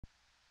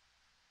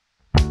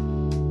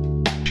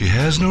She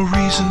has no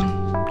reason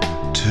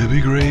to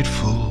be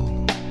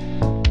grateful.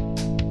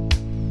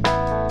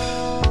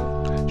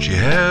 She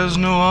has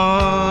no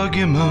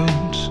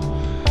argument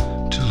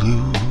to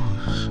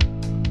lose.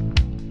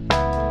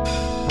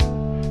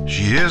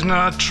 She is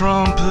not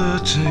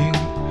trumpeting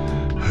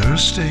her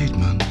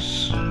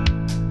statements.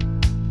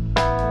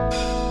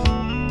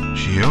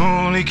 She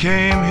only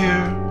came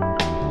here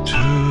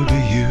to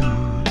be used.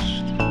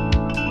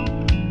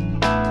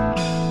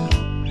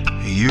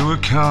 You were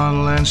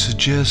carnal and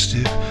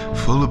suggestive,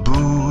 full of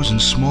booze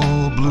and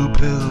small blue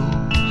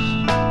pills.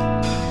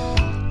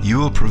 You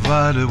will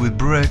provide her with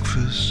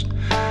breakfast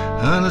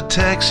and a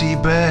taxi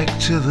back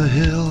to the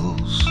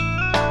hills.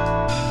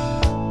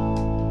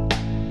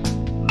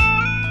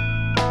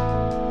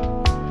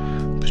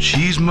 But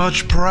she's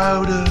much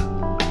prouder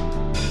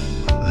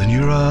than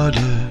your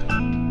ardor.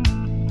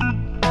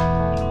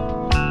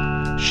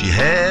 She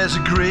has a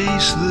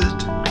grace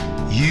that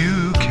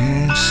you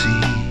can't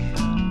see.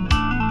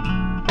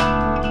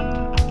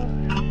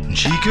 And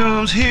she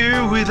comes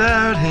here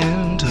without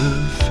hint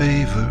of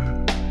favor.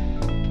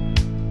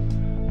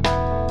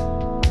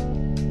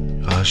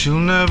 She'll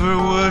never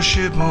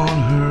worship on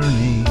her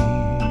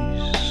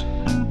knees.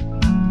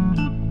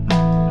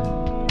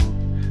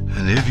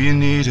 And if you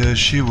need her,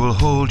 she will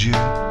hold you,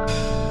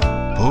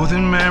 both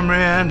in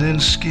memory and in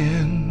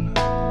skin.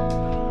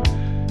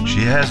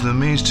 She has the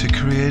means to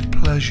create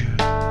pleasure,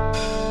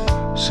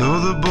 so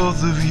that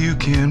both of you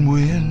can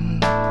win.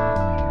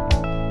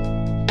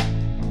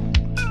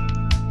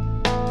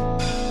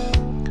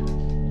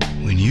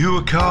 When you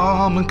are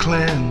calm and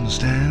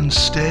cleansed and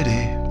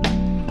steady,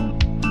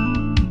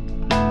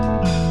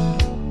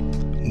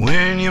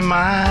 when your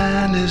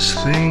mind is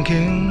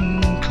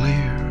thinking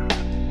clear,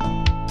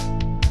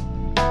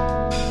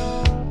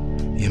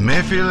 you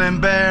may feel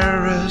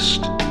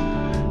embarrassed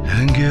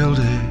and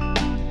guilty,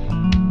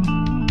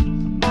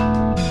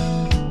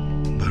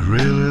 but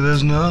really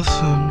there's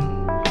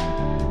nothing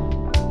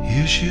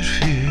you should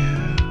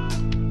fear.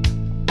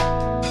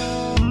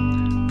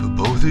 For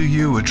both of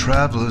you are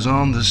travelers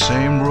on the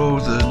same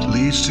road that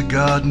leads to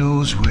God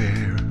knows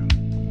where.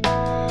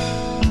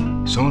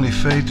 It's only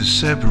fate that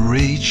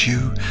separates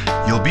you.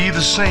 You'll be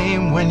the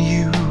same when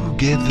you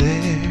get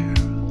there.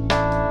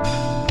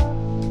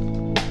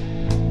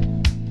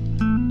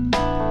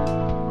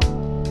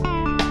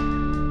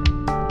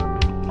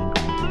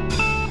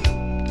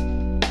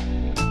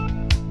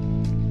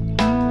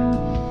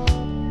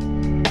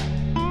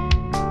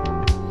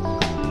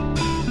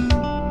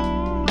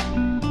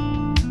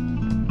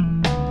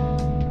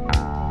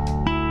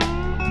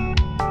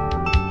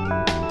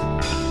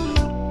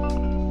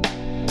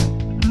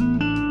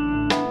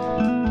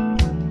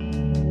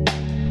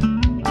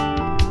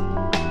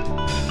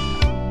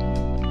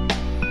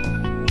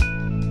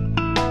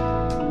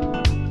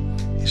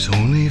 It's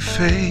only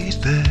fate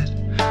that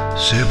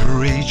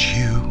separates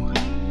you.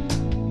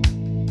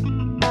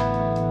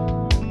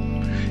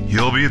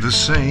 You'll be the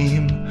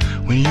same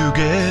when you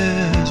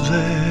get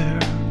there.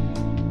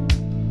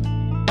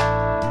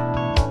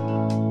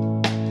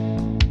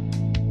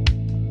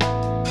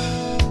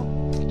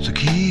 So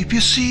keep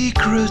your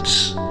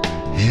secrets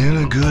in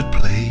a good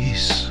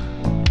place.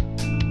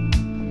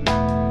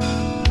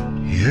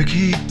 Yeah,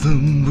 keep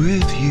them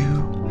with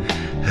you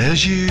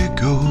as you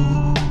go.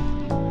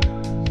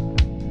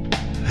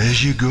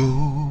 As you go,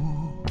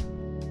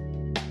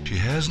 she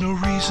has no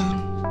reason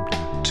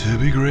to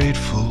be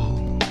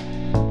grateful.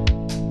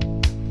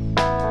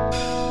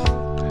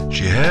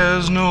 She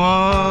has no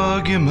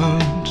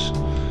argument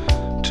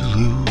to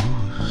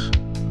lose.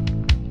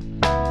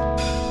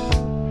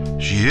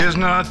 She is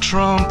not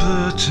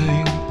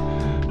trumpeting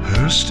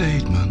her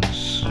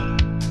statements.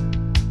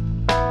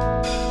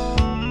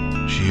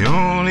 She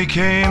only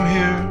came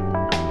here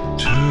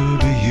to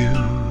be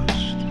used.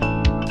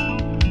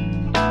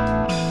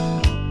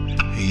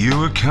 You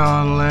were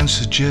carnal and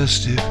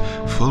suggestive,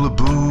 full of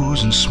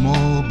booze and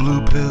small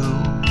blue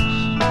pills.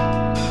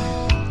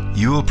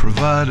 You will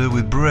provide her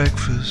with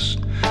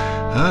breakfast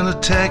and a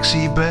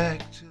taxi back